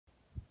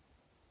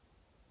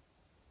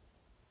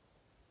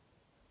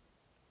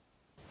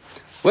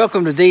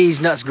Welcome to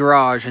These Nuts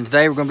Garage, and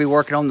today we're going to be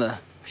working on the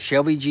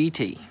Shelby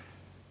GT.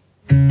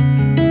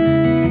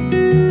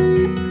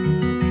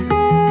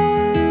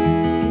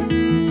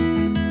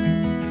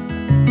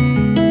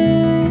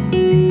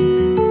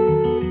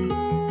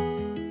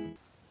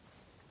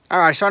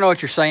 Alright, so I know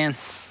what you're saying.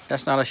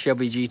 That's not a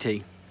Shelby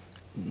GT.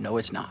 No,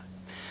 it's not.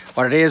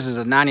 What it is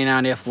a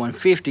 99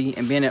 F-150,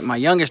 and being that my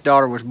youngest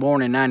daughter was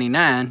born in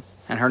 99,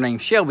 and her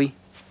name's Shelby,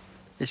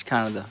 it's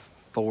kind of the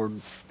Ford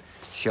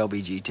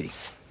Shelby GT.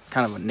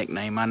 Kind of a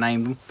nickname I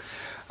named them.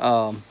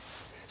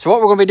 So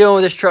what we're going to be doing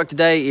with this truck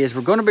today is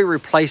we're going to be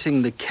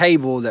replacing the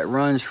cable that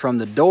runs from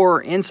the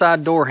door,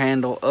 inside door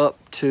handle, up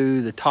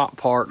to the top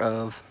part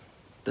of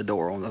the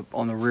door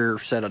on the rear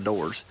set of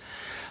doors.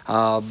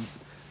 A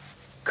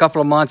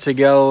couple of months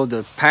ago,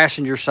 the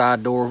passenger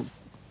side door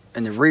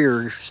in the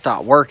rear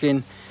stopped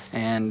working,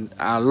 and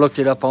I looked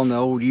it up on the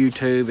old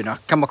YouTube, and I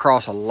come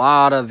across a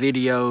lot of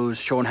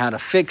videos showing how to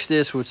fix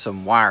this with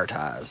some wire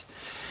ties.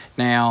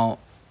 Now,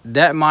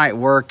 that might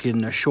work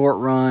in the short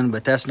run,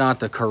 but that's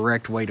not the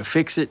correct way to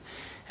fix it.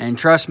 And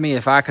trust me,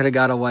 if I could have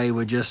got away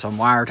with just some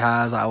wire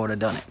ties, I would have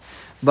done it.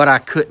 But I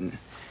couldn't.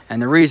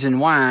 And the reason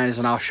why is,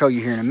 and I'll show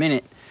you here in a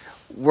minute,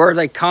 where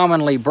they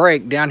commonly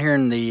break down here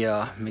in the,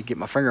 let me get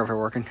my finger over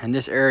here working, in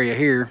this area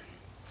here,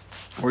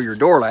 where your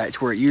door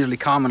latch, where it usually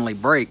commonly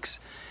breaks,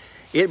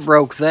 it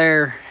broke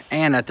there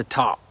and at the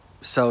top.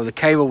 So the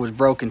cable was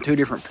broke in two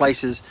different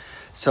places,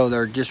 so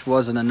there just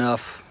wasn't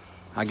enough,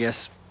 I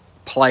guess,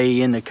 play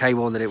in the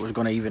cable that it was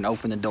going to even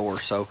open the door.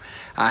 So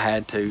I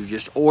had to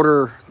just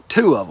order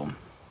two of them.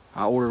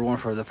 I ordered one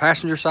for the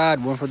passenger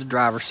side, one for the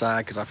driver's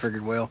side, because I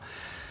figured, well,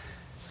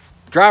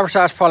 the driver's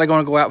side's probably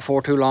going to go out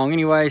before too long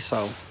anyway,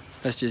 so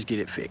let's just get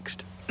it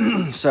fixed.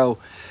 So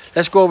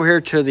let's go over here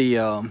to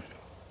the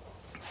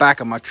back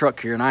of my truck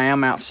here, and I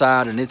am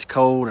outside and it's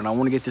cold, and I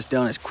want to get this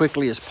done as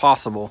quickly as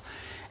possible.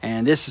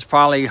 And this is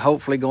probably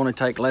hopefully going to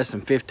take less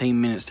than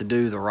 15 minutes to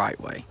do the right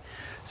way.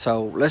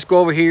 So let's go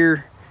over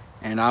here,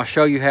 and I'll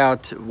show you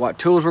what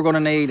tools we're going to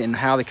need and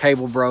how the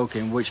cable broke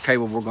and which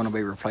cable we're going to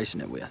be replacing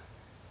it with.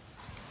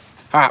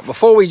 All right,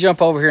 before we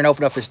jump over here and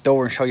open up this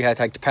door and show you how to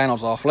take the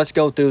panels off, let's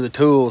go through the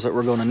tools that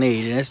we're going to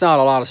need. And it's not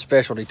a lot of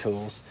specialty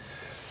tools.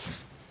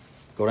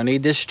 Going to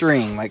need this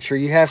string. Make sure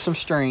you have some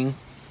string.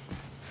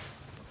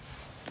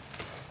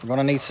 We're going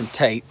to need some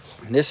tape.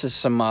 This is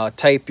some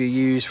tape you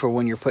use for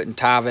when you're putting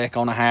Tyvek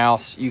on a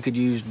house. You could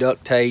use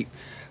duct tape,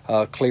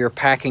 clear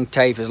packing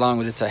tape, as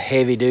long as it's a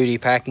heavy-duty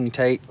packing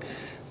tape.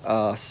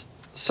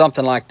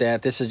 Something like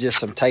that. This is just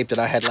some tape that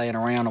I had laying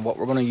around, and what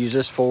we're going to use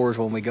this for is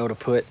when we go to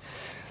put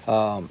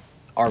our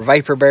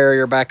vapor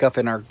barrier back up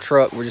in our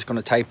truck, we're just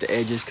going to tape the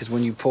edges, because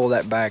when you pull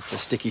that back, the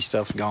sticky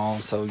stuff's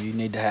gone, so you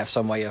need to have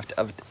some way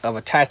of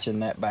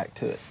attaching that back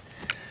to it.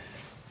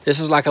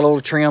 This is like a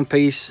little trim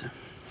piece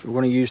we're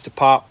going to use to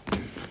pop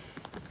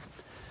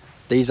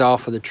these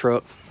off of the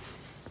truck.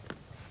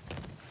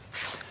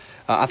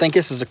 I think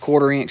this is a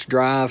 1/4 inch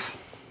drive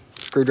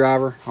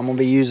screwdriver. I'm going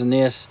to be using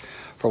this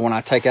for when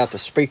I take out the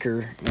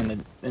speaker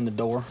in the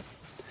door.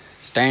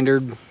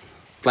 Standard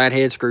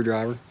flathead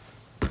screwdriver.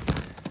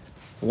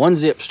 One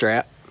zip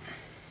strap.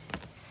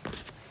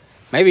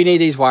 Maybe you need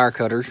these wire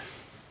cutters.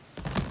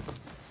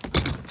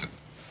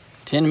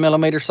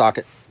 10mm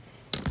socket.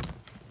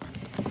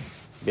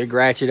 Big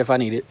ratchet if I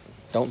need it.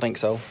 Don't think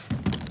so.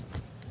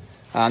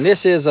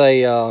 This is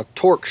a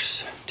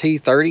Torx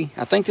T30.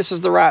 I think this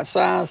is the right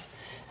size.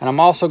 And I'm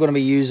also going to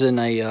be using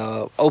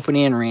a open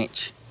end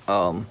wrench.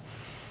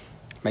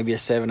 Maybe a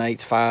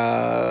 7/8,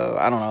 5,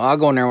 I don't know. I'll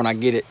go in there when I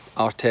get it.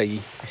 I'll tell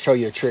you. I'll show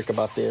you a trick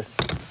about this.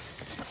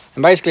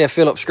 And basically a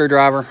Phillips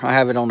screwdriver. I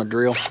have it on the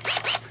drill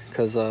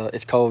because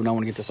it's cold and I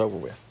want to get this over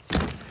with.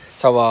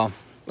 So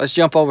let's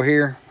jump over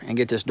here and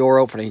get this door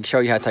open and show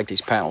you how to take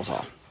these panels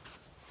off.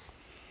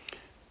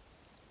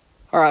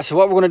 All right, so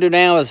what we're going to do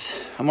now is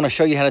I'm going to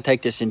show you how to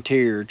take this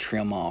interior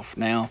trim off.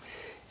 Now,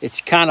 it's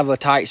kind of a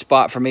tight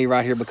spot for me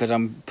right here because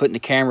I'm putting the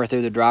camera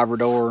through the driver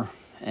door.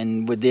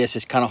 And with this,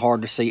 it's kind of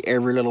hard to see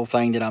every little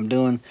thing that I'm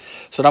doing.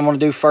 So what I'm going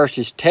to do first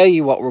is tell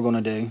you what we're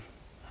going to do.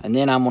 And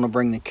then I'm going to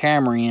bring the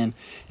camera in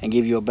and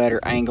give you a better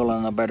angle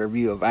and a better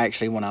view of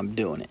actually when I'm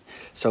doing it.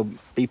 So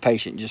be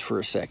patient just for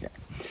a second.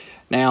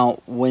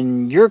 Now,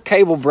 when your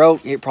cable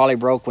broke, it probably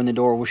broke when the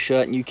door was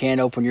shut and you can't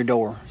open your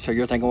door. So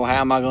you're thinking, well, how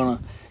am I going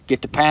to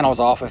get the panels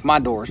off if my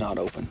door's not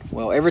open?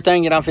 Well,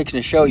 everything that I'm fixing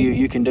to show you,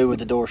 you can do with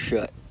the door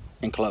shut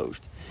and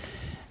closed.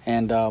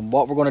 And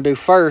what we're going to do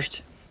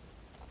first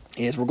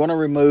is we're going to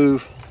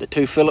remove the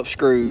two Phillips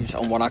screws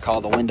on what I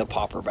call the window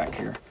popper back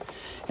here.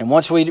 And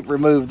once we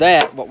remove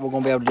that, what we're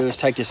going to be able to do is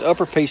take this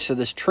upper piece of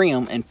this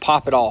trim and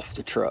pop it off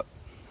the truck,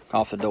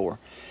 off the door.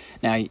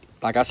 Now,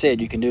 like I said,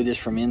 you can do this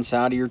from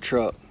inside of your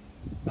truck,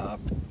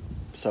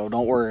 so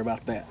don't worry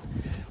about that.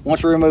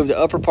 Once we remove the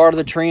upper part of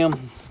the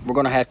trim, we're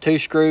going to have two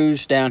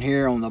screws down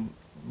here on the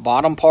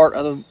bottom part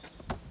of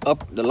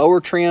the lower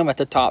trim. At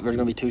the top, there's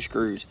going to be two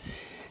screws.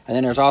 And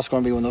then there's also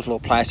going to be one of those little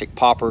plastic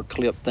popper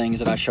clip things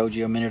that I showed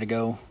you a minute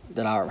ago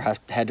that I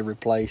had to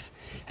replace.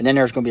 And then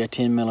there's going to be a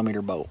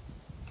 10mm bolt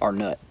or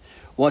nut.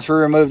 Once we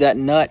remove that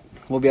nut,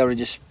 we'll be able to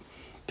just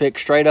pick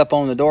straight up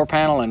on the door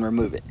panel and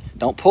remove it.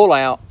 Don't pull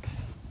out,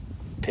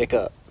 pick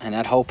up, and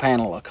that whole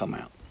panel will come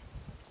out.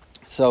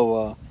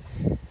 So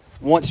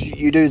once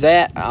you do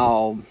that,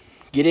 I'll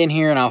get in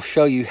here and I'll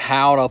show you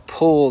how to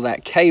pull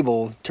that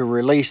cable to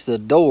release the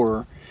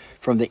door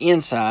from the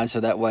inside, so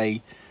that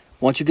way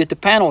once you get the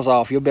panels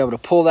off, you'll be able to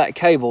pull that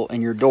cable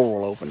and your door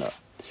will open up.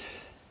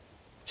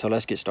 So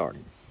let's get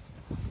started.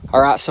 All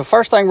right, so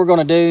first thing we're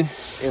going to do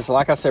is,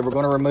 like I said, we're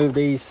going to remove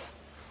these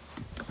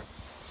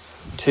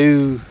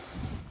 2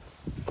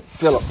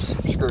 Phillips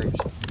screws.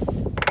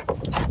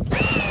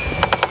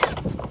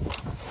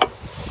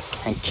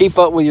 And keep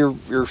up with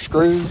your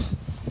screws.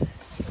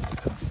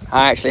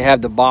 I actually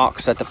have the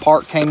box that the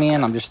part came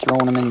in. I'm just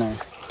throwing them in there.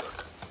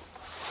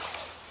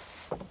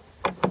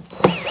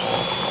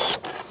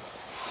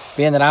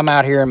 Being that I'm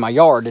out here in my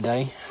yard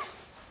today,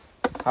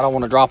 I don't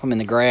want to drop them in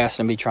the grass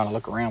and be trying to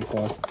look around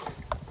for them.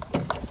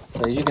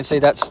 So as you can see,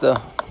 that's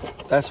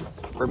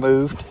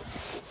removed.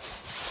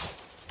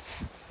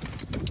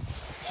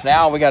 So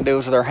now all we got to do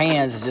is with our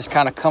hands is just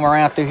kind of come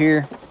around through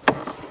here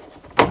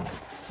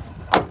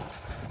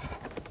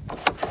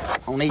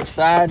on each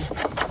side.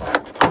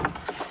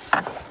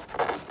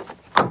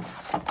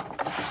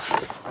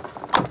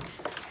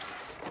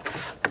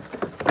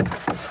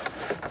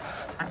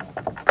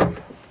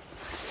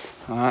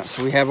 All right,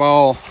 so we have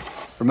all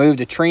removed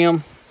the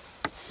trim.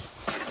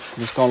 I'm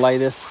just gonna lay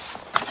this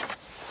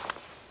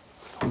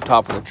on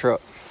top of the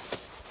truck.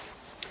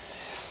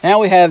 Now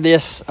we have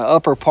this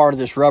upper part of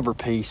this rubber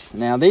piece.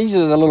 Now these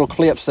are the little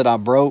clips that I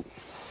broke.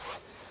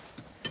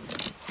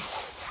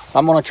 What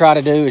I'm gonna try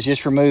to do is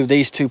just remove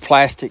these 2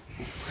 plastic,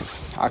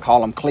 I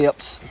call them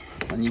clips,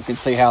 and you can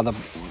see how the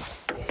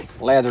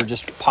leather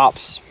just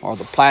pops, or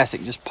the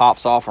plastic just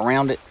pops off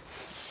around it,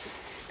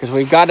 because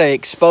we've got to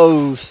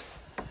expose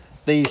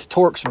these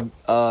Torx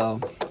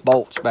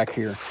bolts back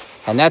here,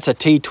 and that's a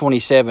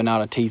T27,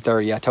 not a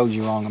T30. I told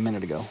you wrong a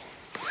minute ago.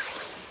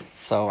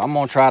 So I'm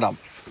gonna try to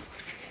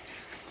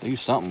do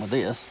something with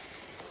this,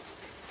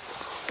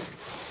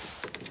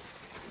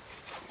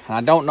 and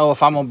I don't know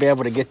if I'm gonna be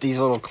able to get these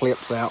little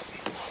clips out.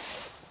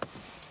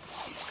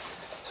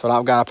 So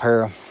I've got a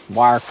pair of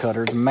wire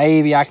cutters.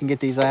 Maybe I can get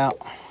these out.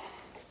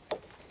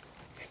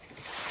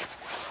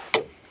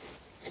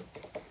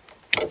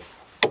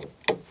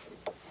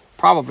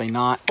 Probably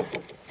not.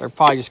 They're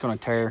probably just going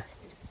to tear.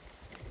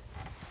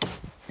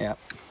 Yep,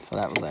 so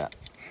that was that.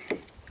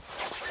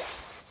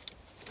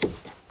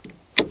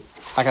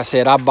 Like I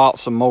said, I bought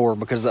some more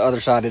because the other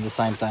side did the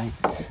same thing.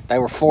 They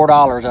were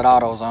 $4 at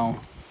AutoZone.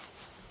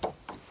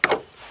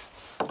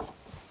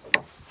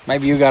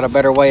 Maybe you got a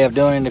better way of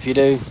doing it. If you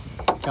do,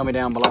 tell me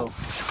down below.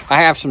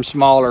 I have some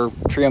smaller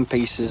trim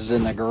pieces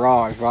in the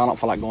garage, but I don't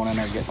feel like going in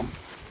there and getting them.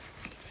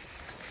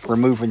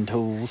 Removing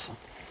tools.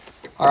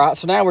 All right,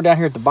 so now we're down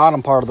here at the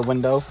bottom part of the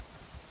window.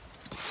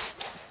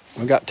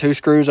 We've got 2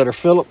 screws that are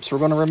Phillips we're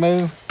going to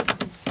remove.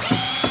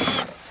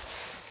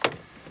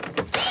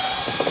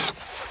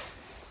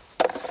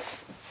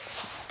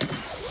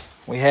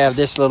 We have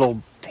this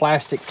little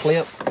plastic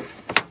clip,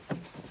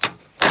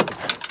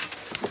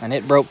 and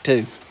it broke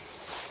too.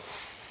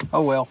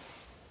 Oh well.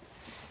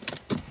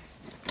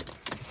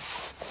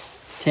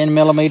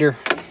 10mm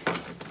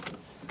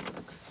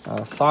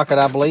socket,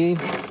 I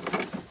believe.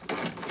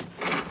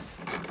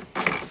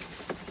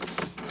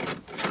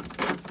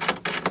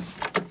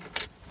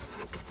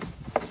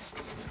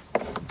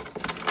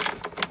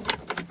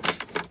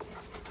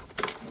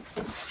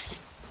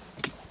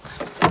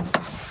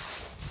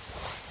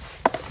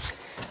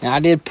 Now I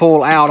did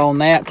pull out on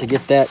that to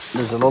get that.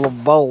 There's a little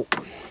bolt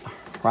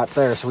right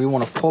there, so we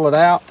want to pull it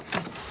out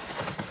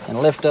and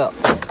lift up,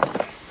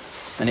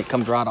 and it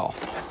comes right off.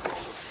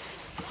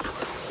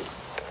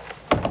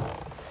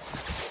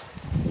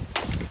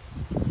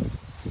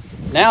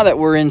 Now that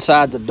we're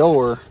inside the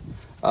door,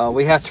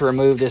 we have to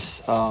remove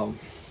this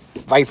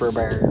vapor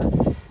barrier.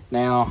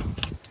 Now,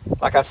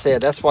 like I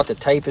said, that's what the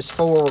tape is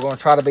for. We're going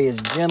to try to be as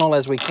gentle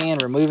as we can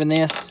removing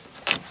this.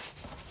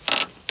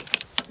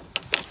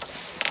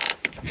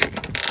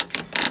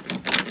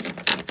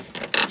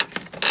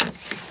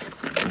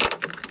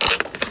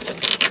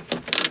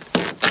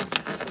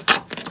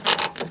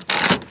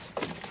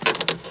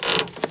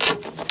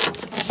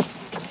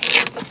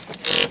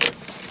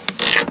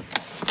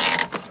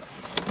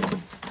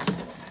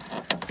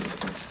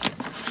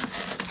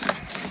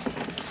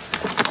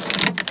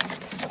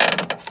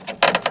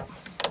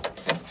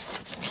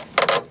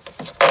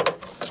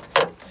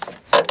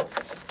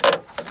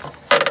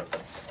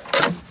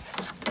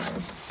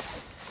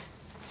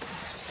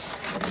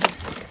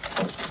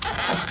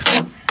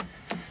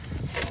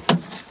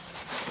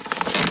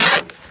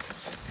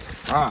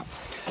 All right,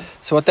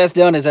 so what that's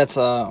done is that's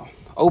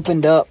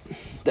opened up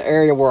the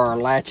area where our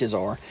latches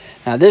are.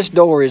 Now this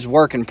door is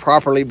working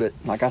properly, but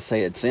like I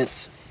said,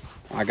 since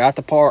I got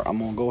the part, I'm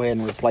gonna go ahead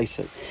and replace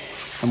it.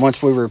 And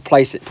once we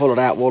replace it, pull it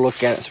out, we'll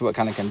look at it, see what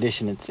kind of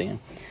condition it's in.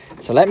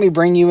 So let me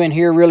bring you in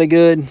here really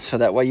good, so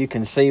that way you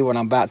can see what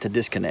I'm about to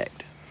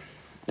disconnect.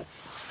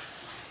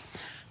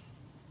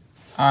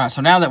 All right,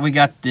 so now that we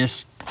got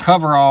this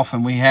cover off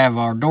and we have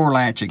our door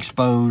latch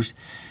exposed.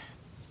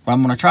 What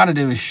I'm going to try to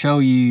do is show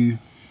you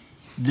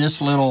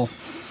this little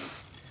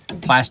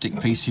plastic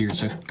piece here.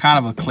 It's a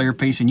kind of a clear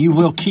piece, and you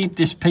will keep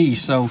this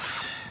piece, so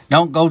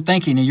don't go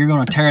thinking that you're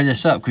going to tear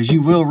this up, because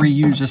you will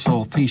reuse this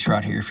little piece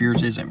right here if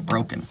yours isn't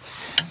broken.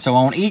 So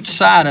on each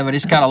side of it,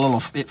 it's got a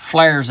little, it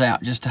flares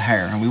out just a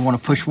hair, and we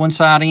want to push one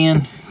side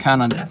in,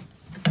 kind of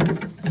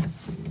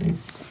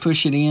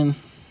push it in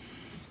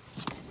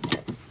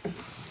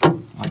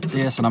like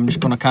this, and I'm just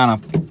going to kind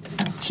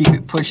of keep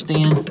it pushed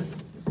in.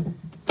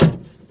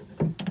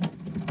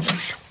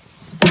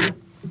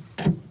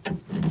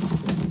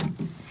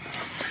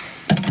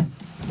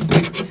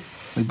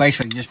 We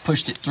basically just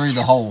pushed it through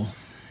the hole.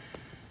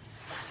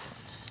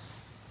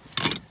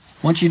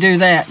 Once you do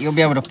that, you'll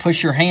be able to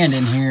push your hand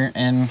in here,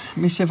 and let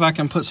me see if I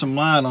can put some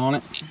light on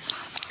it.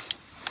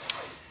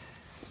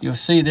 You'll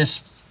see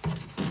this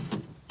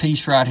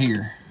piece right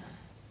here.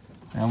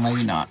 Well,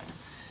 maybe not.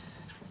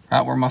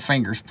 Right where my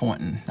finger's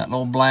pointing, that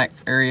little black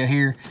area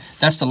here,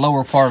 that's the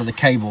lower part of the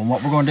cable. And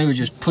what we're going to do is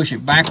just push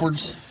it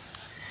backwards,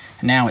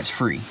 and now it's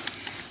free.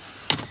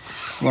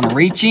 We're going to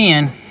reach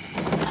in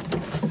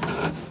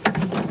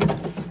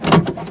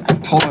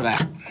and pull it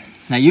out.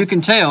 Now you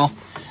can tell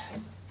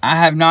I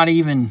have not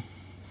even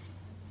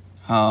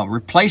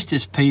replaced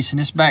this piece, and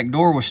this back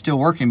door was still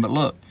working, but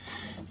look,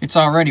 it's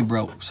already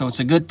broke. So it's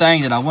a good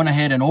thing that I went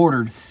ahead and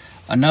ordered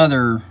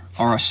another,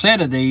 or a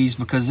set of these,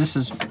 because this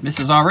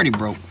is already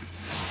broke.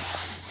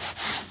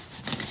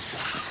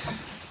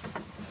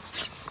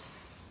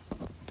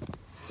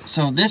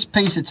 So this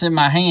piece that's in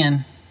my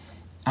hand,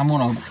 I'm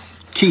gonna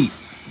keep.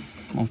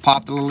 I'm gonna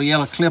pop the little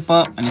yellow clip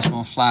up, and it's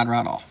gonna slide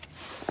right off.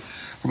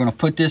 We're gonna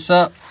put this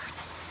up,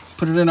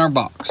 put it in our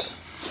box.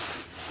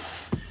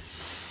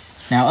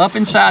 Now up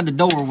inside the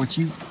door, which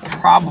you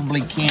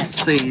probably can't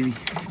see,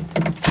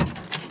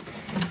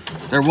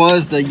 there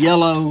was the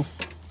yellow,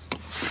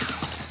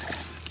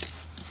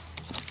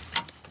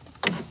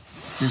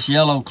 this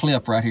yellow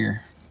clip right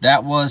here.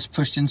 That was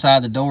pushed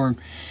inside the door.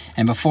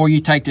 And before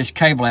you take this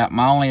cable out,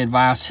 my only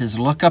advice is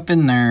look up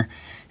in there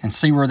and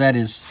see where that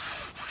is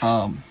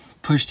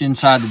pushed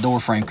inside the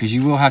door frame, because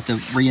you will have to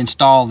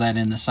reinstall that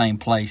in the same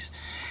place.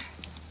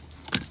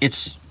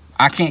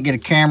 I can't get a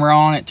camera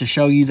on it to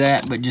show you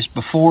that, but just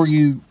before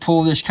you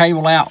pull this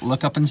cable out,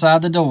 look up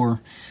inside the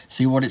door,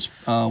 see what it's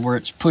where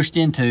it's pushed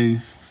into,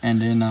 and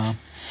then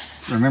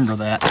remember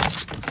that.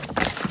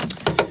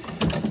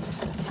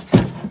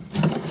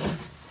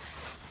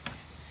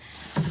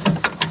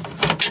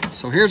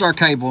 So here's our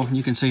cable.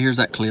 You can see here's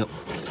that clip.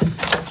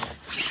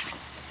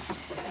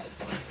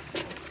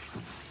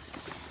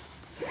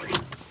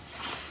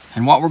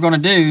 And what we're going to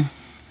do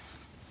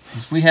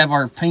is we have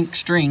our pink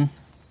string.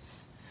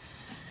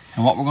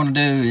 And what we're going to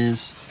do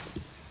is,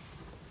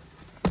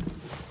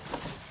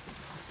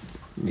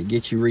 let me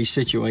get you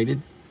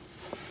resituated.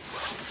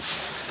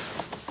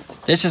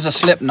 This is a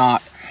slip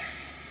knot.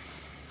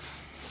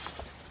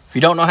 If you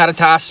don't know how to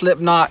tie a slip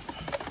knot,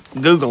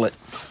 Google it.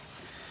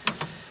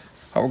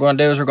 What we're going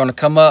to do is we're going to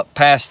come up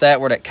past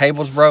that where that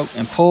cable's broke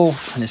and pull,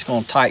 and it's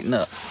going to tighten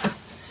up.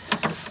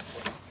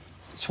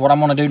 So what I'm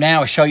going to do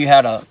now is show you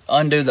how to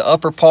undo the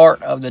upper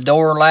part of the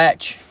door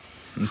latch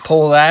and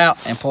pull it out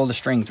and pull the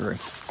string through.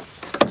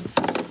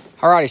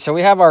 Alrighty, so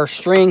we have our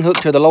string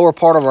hooked to the lower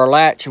part of our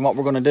latch, and what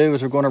we're going to do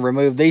is we're going to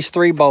remove these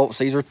 3 bolts.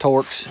 These are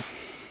Torx.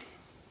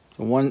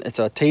 It's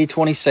a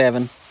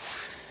T27,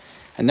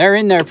 and they're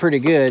in there pretty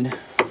good,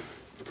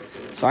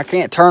 so I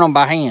can't turn them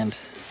by hand.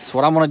 So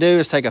what I'm going to do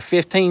is take a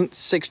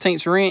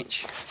 1/16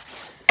 wrench,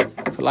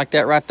 put like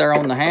that right there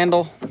on the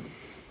handle,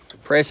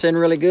 press in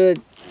really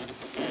good,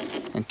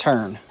 and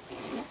turn.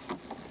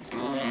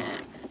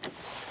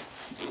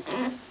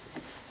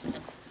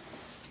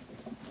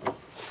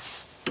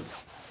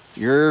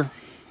 You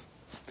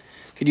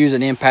could use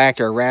an impact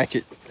or a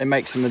ratchet. They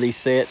make some of these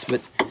sets,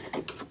 but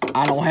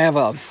I don't have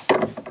a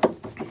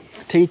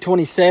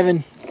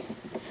T27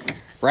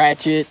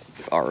 ratchet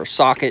or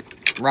socket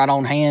right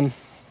on hand.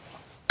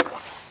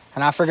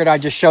 And I figured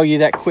I'd just show you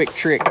that quick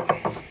trick.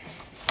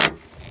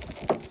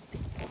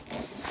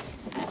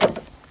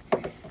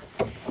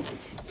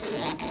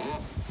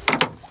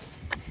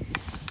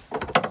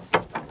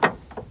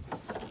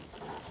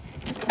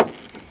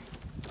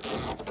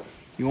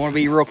 You want to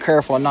be real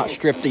careful and not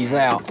strip these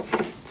out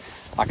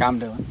like I'm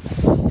doing.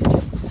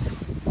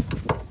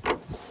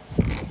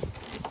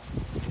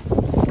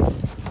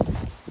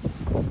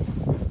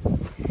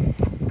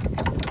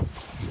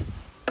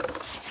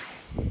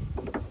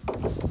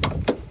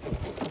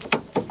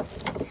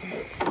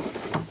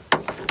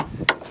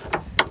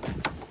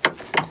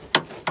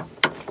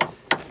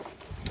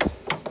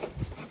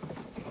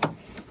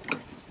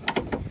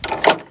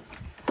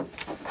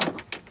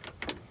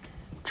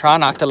 Try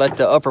not to let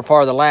the upper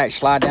part of the latch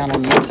slide down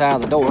on the inside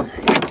of the door.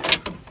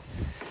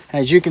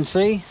 As you can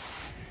see,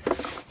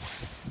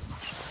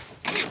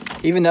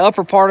 even the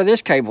upper part of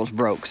this cable's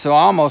broke. So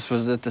I almost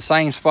was at the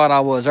same spot I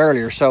was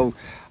earlier. So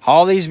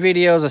all these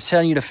videos is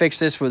telling you to fix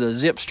this with a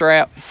zip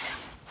strap.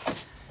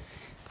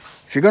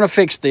 if you're gonna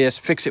fix this,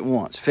 fix it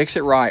once, fix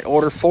it right.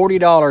 Order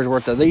 $40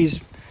 worth of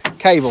these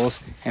cables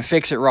and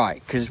fix it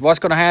right. Because what's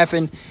gonna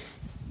happen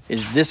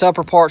is this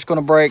upper part's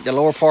gonna break, the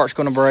lower part's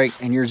gonna break,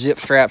 and your zip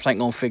straps ain't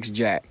gonna fix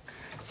jack.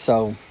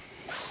 So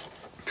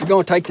if you're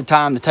gonna take the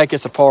time to take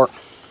this apart,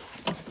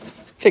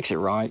 fix it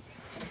right.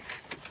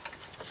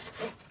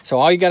 So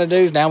all you gotta do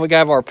is, now we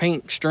got our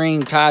pink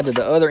string tied to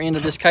the other end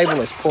of this cable,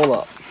 let's pull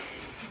up.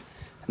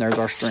 And there's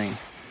our string.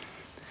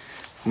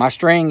 My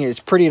string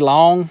is pretty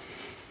long,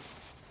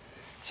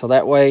 so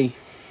that way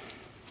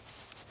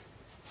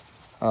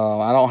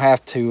I don't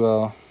have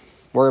to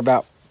worry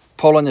about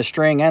pulling the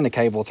string and the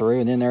cable through,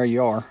 and then there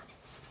you are.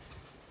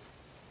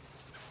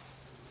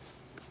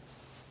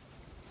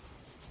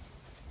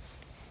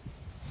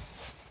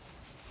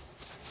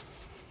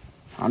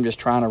 I'm just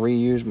trying to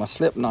reuse my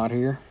slip knot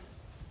here.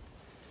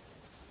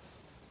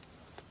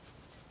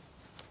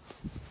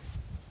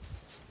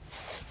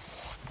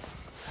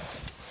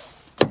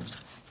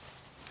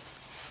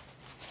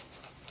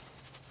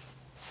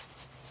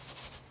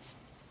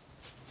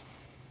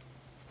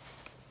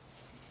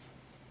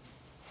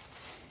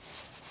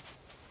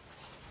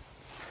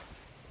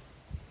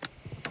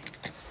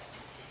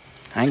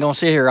 I ain't gonna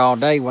sit here all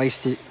day,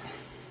 waste it.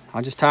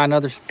 I'll just tie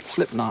another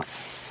slip knot.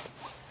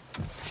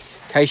 In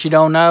case you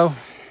don't know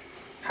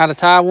how to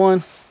tie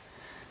one,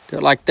 do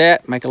it like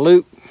that, make a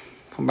loop,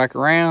 come back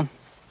around,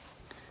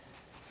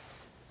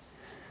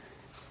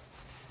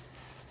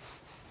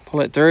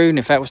 pull it through, and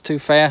if that was too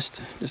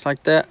fast, just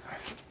like that,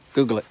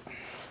 Google it.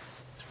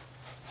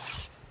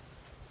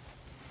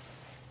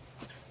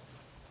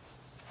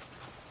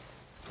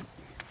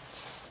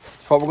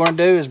 So what we're gonna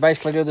do is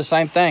basically do the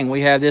same thing.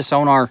 We have this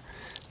on our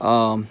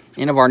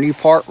end of our new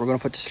part. We're going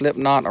to put the slip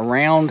knot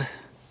around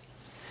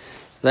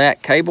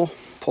that cable,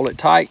 pull it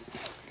tight.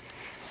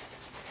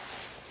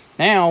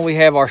 Now we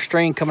have our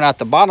string coming out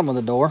the bottom of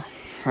the door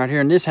right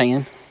here in this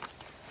hand,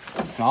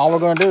 and all we're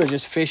going to do is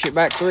just fish it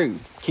back through.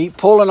 Keep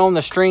pulling on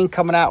the string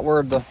coming out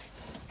where the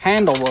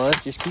handle was.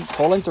 Just keep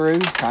pulling through,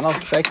 kind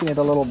of shaking it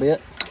a little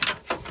bit,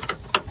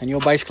 and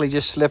you'll basically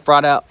just slip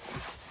right out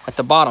at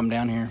the bottom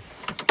down here.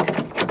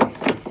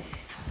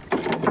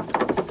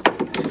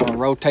 Going to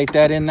rotate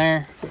that in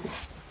there.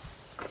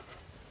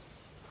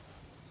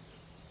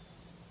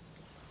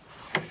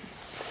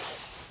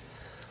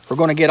 We're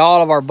going to get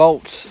all of our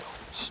bolts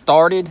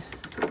started,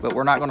 but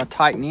we're not going to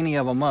tighten any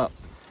of them up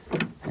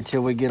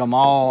until we get them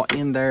all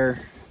in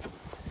there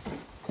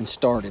and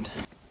started.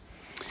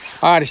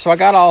 Alrighty, so I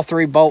got all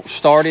 3 bolts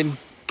started.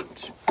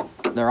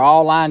 They're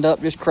all lined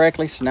up just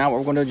correctly, so now what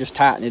we're going to do is just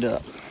tighten it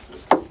up.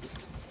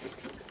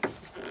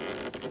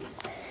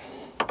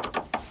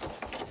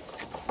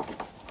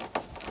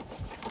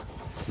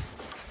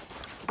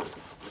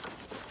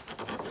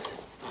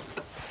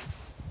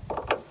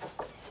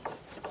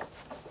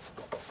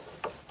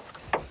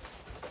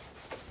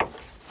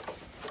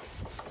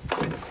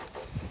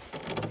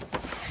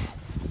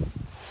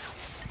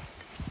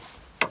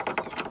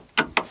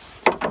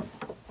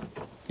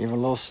 Give it a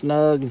little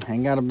snug.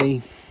 Ain't got to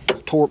be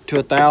torqued to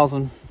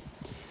 1,000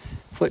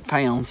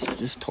 foot-pounds.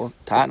 Just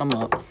tighten them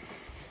up.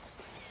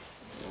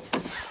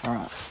 All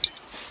right.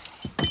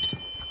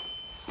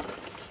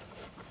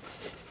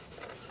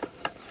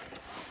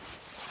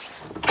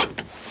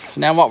 So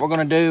now what we're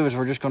going to do is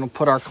we're just going to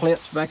put our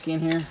clips back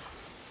in here.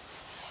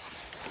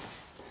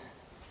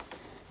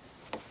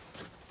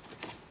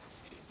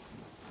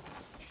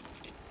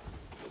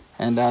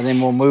 And then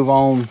we'll move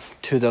on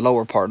to the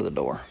lower part of the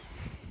door.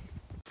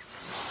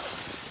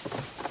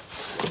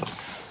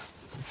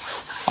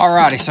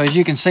 Alrighty, so as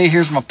you can see,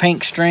 here's my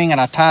pink string, and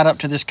I tied up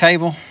to this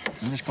cable.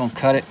 I'm just gonna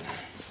cut it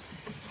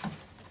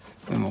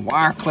with my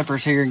wire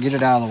clippers here and get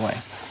it out of the way.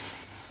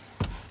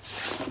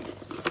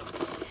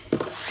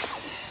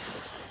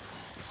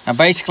 Now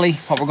basically,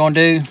 what we're gonna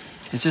do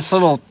is this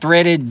little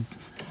threaded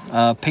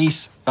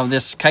piece of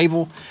this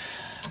cable.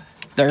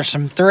 There's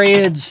some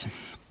threads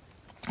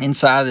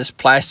inside of this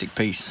plastic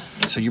piece.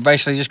 So you're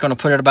basically just gonna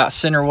put it about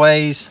center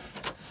ways,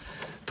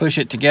 push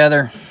it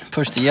together,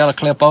 push the yellow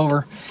clip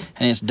over,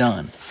 and it's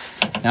done.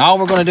 Now all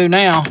we're going to do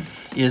now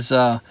is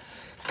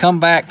come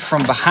back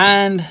from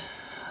behind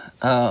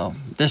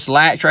this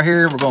latch right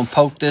here. We're going to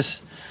poke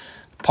this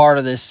part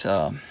of this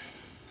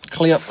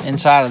clip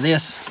inside of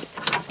this.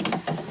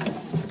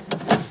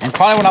 And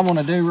probably what I'm going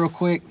to do real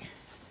quick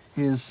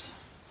is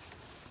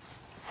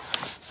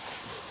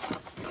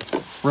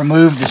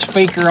remove the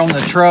speaker on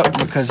the truck,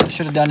 because I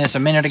should have done this a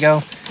minute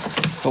ago.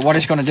 But what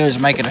it's going to do is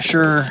make it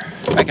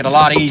a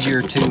lot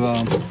easier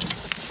to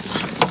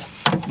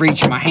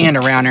reach my hand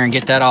around there and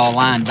get that all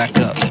lined back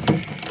up.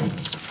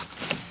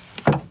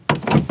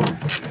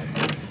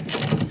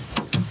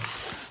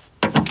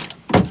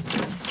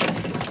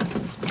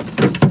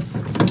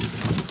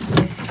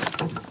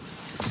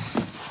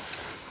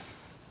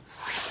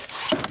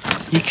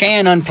 You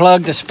can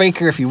unplug the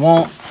speaker if you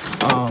want,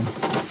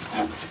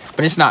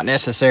 but it's not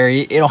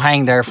necessary. It'll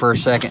hang there for a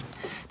second.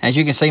 As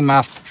you can see,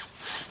 my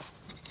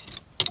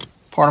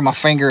part of my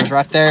finger is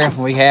right there.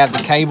 We have the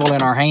cable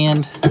in our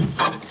hand.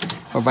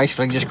 We're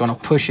basically just going to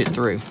push it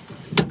through.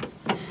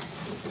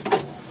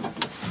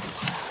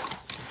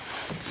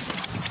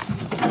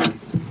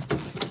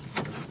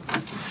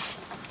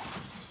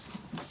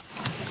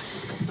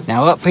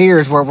 Now up here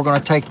is where we're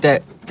going to take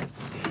that.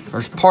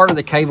 There's part of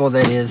the cable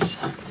that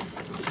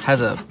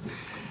has a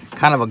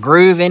kind of a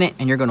groove in it,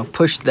 and you're going to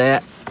push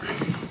that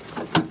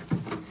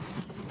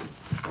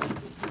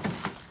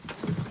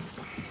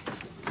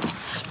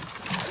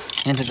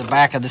into the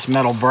back of this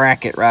metal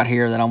bracket right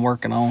here that I'm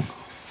working on.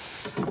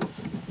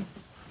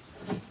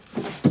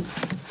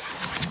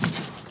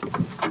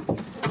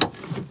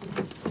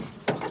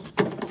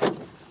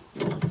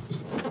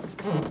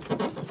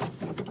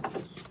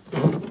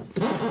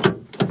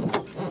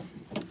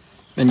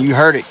 And you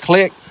heard it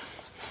click.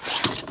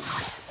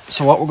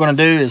 So what we're going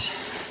to do is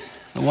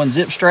the one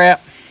zip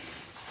strap.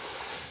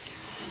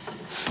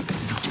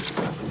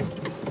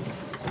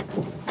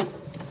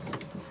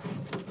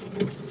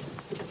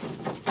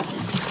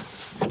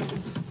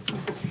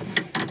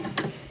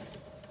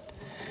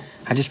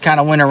 I just kind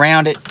of went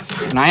around it,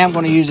 and I am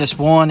going to use this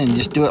one and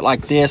just do it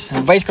like this.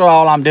 And basically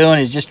all I'm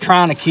doing is just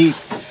trying to keep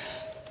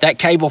that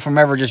cable from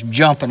ever just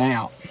jumping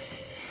out.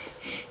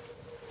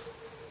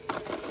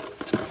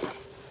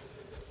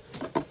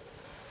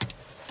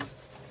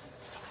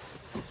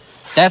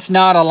 That's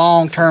not a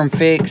long-term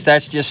fix.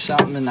 That's just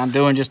something I'm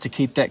doing just to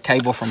keep that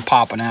cable from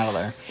popping out of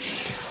there.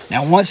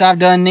 Now, once I've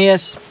done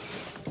this,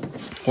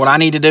 what I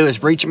need to do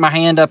is reach my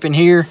hand up in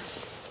here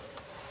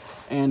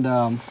and,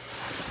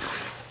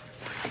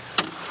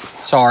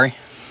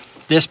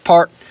 this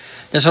part,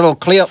 this little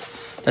clip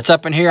that's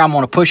up in here, I'm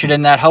going to push it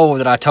in that hole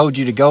that I told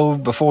you to go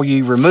before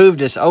you remove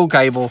this old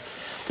cable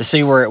to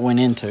see where it went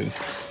into.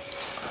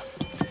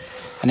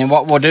 And then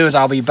what we'll do is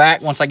I'll be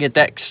back. Once I get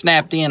that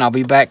snapped in, I'll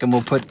be back and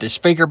we'll put the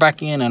speaker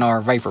back in and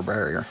our vapor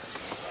barrier.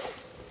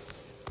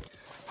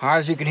 All right,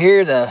 as you can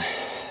hear,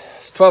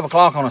 it's 12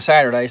 o'clock on a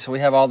Saturday, so we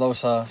have all those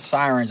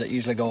sirens that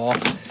usually go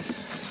off.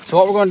 So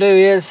what we're going to do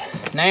is,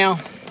 now,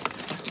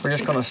 we're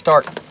just going to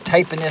start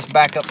taping this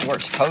back up to where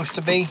it's supposed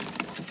to be.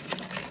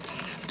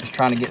 Just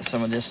trying to get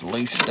some of this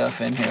loose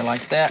stuff in here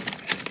like that.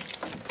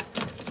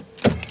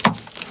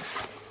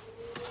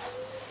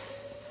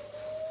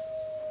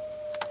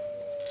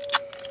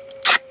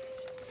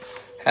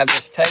 Have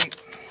this tape.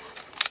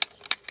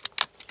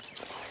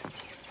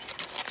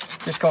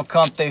 Just gonna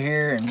come through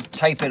here and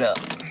tape it up.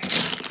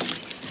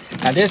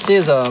 Now this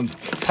is a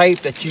tape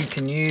that you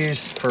can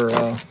use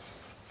for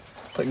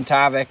putting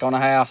Tyvek on a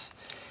house,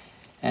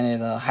 and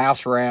it's a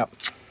house wrap.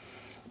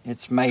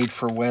 It's made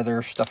for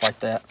weather, stuff like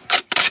that.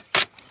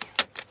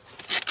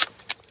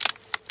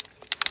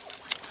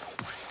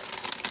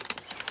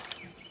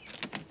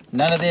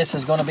 None of this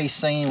is gonna be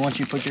seen once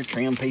you put your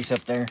trim piece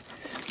up there,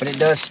 but it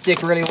does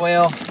stick really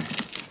well.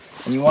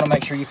 And you want to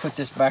make sure you put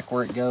this back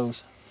where it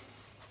goes.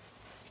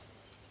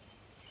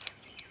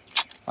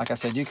 Like I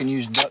said, you can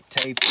use duct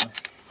tape or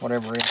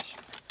whatever else.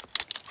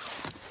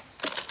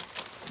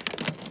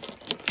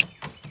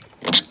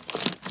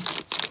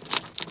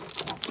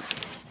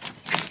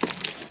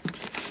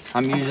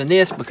 I'm using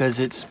this because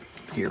it's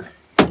here.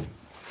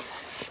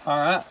 All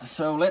right,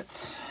 so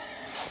let's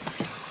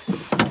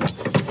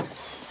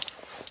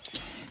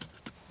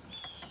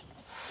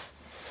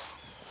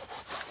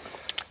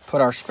put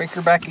our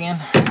speaker back in.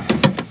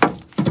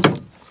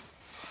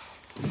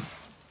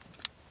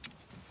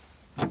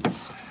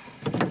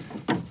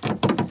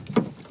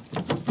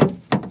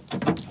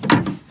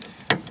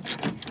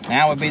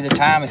 Now would be the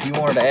time if you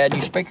wanted to add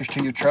new speakers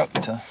to your truck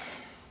to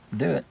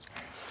do it.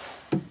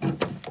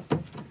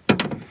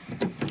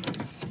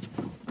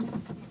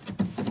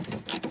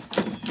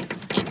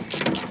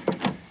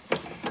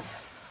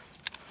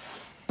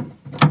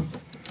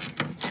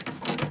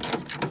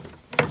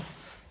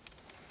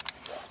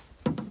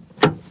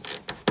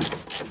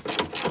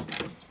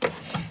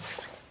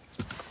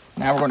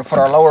 Now we're going to put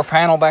our lower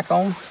panel back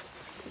on.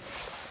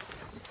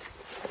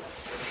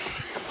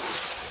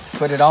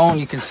 Put it on,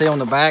 you can see on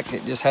the back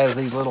it just has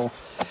these little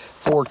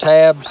 4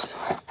 tabs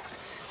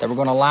that we're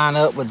going to line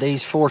up with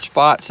these 4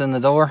 spots in the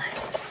door.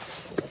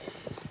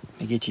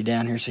 Let me get you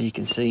down here so you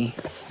can see.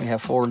 We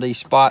have 4 of these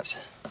spots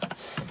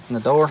in the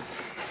door.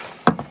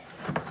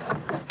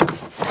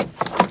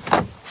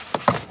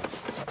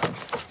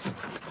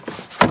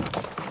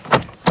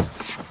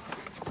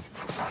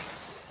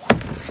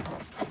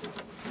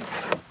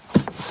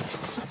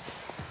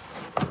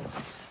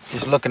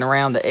 Just looking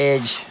around the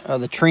edge of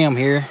the trim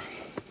here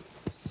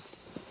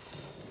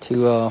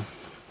to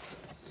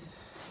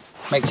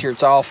make sure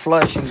it's all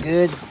flush and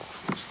good.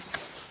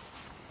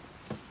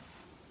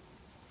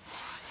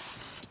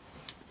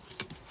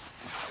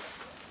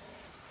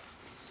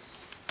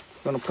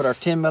 Going to put our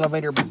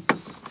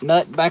 10mm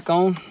nut back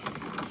on.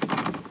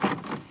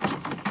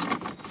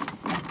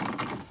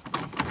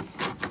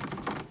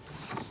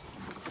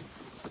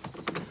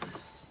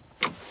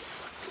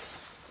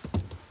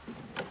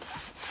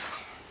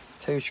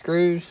 Two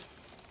screws.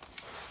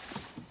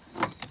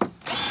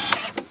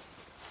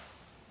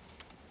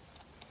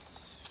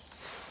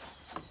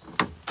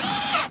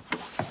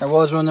 There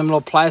was one of them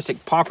little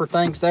plastic popper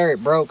things there.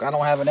 It broke. I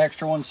don't have an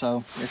extra one,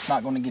 so it's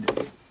not going to get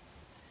it.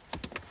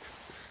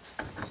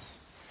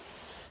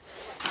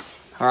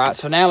 All right,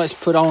 so now let's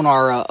put on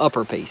our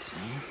upper piece.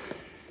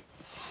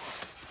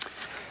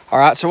 All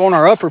right, so on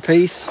our upper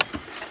piece,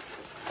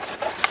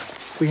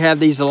 we have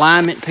these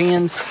alignment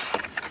pins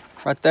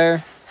right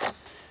there.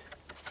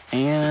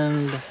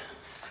 And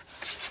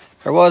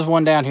there was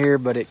one down here,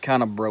 but it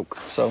kind of broke,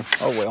 so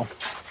oh well.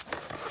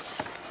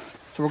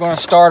 So we're gonna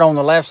start on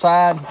the left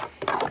side.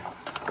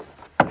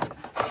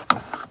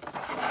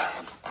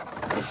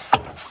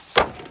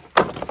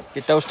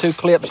 Get those two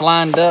clips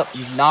lined up,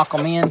 you knock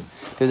them in.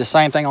 Do the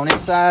same thing on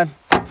this side.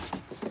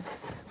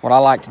 What I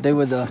like to do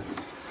with the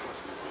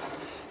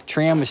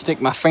trim is stick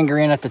my finger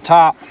in at the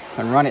top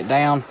and run it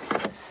down.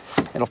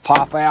 It'll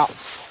pop out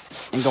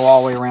and go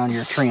all the way around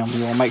your trim.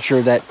 You want to make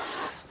sure that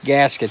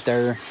gasket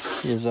there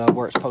is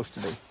where it's supposed to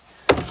be.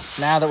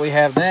 Now that we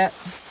have that,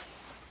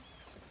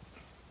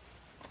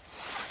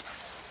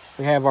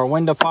 we have our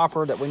window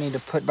popper that we need to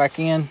put back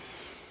in.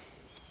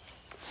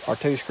 Our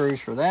 2 screws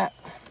for that.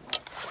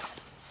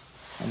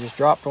 I just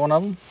dropped one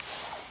of them.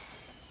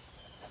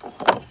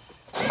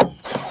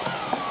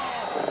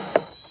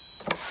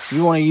 If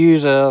you want to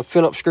use a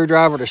Phillips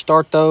screwdriver to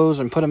start those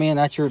and put them in,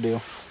 that's your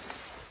deal.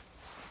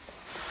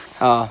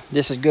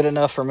 This is good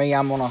enough for me.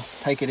 I'm going to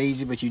take it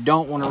easy, but you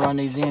don't want to run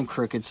these in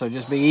crooked, so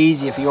just be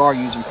easy if you are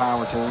using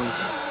power tools.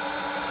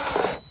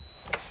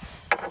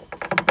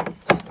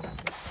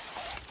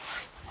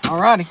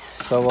 Alrighty,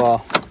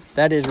 so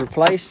that is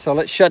replaced. So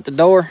let's shut the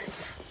door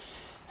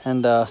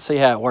and see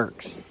how it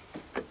works.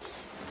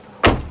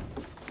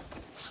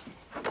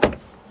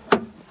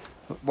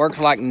 It works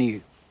like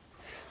new.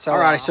 So,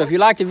 alrighty, so if you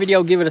liked the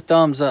video, give it a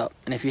thumbs up.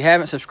 And if you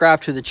haven't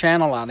subscribed to the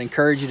channel, I'd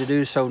encourage you to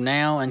do so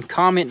now. And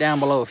comment down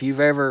below if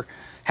you've ever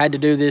had to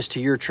do this to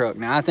your truck.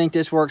 Now, I think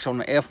this works on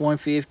the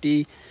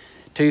F-150,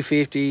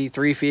 250,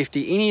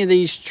 350. Any of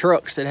these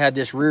trucks that had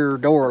this rear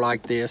door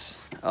like this,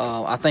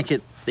 I think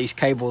these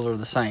cables are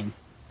the same.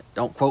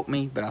 Don't quote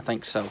me, but I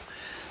think so.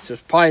 So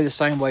it's probably the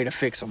same way to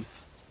fix them.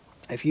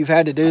 If you've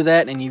had to do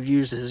that and you've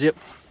used the zip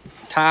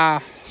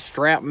tie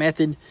strap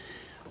method,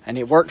 and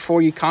it worked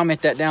for you,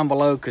 comment that down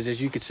below, because as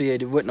you can see,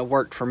 it wouldn't have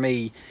worked for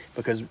me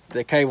because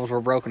the cables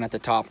were broken at the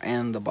top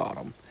and the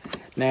bottom.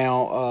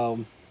 Now,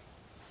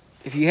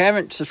 if you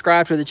haven't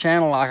subscribed to the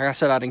channel, like I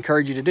said, I'd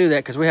encourage you to do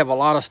that because we have a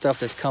lot of stuff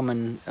that's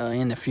coming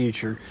in the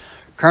future.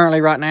 Currently,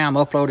 right now, I'm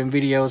uploading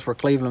videos where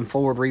Cleveland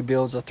Ford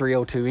rebuilds a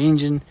 302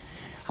 engine.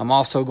 I'm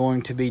also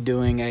going to be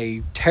doing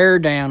a tear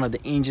down of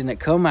the engine that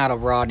come out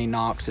of Rodney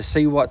Knox to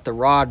see what the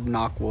rod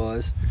knock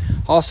was.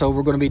 Also,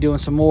 we're going to be doing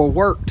some more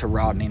work to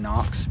Rodney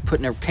Knox,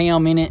 putting a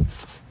cam in it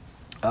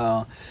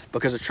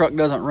because the truck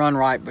doesn't run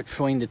right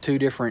between the 2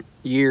 different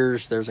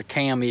years. There's a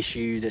cam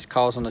issue that's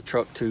causing the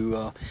truck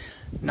to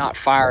not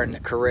fire in the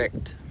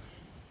correct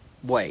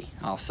way,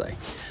 I'll say.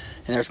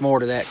 And there's more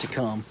to that to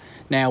come.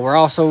 Now, we're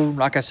also,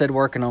 like I said,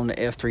 working on the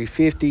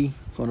F-350.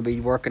 Going to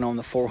be working on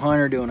the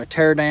 400, doing a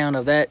tear down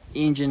of that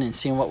engine and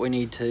seeing what we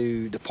need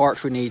to, the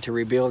parts we need to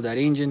rebuild that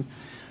engine.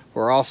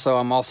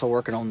 I'm also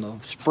working on the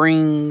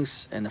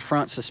springs and the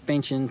front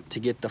suspension to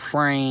get the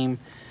frame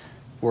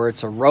where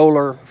it's a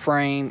roller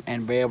frame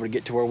and be able to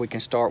get to where we can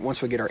start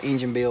once we get our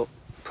engine built,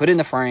 put in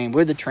the frame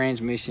with the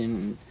transmission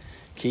and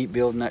keep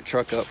building that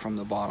truck up from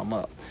the bottom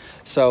up.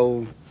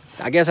 So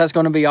I guess that's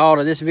going to be all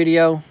of this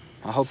video.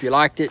 I hope you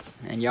liked it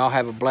and y'all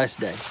have a blessed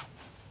day.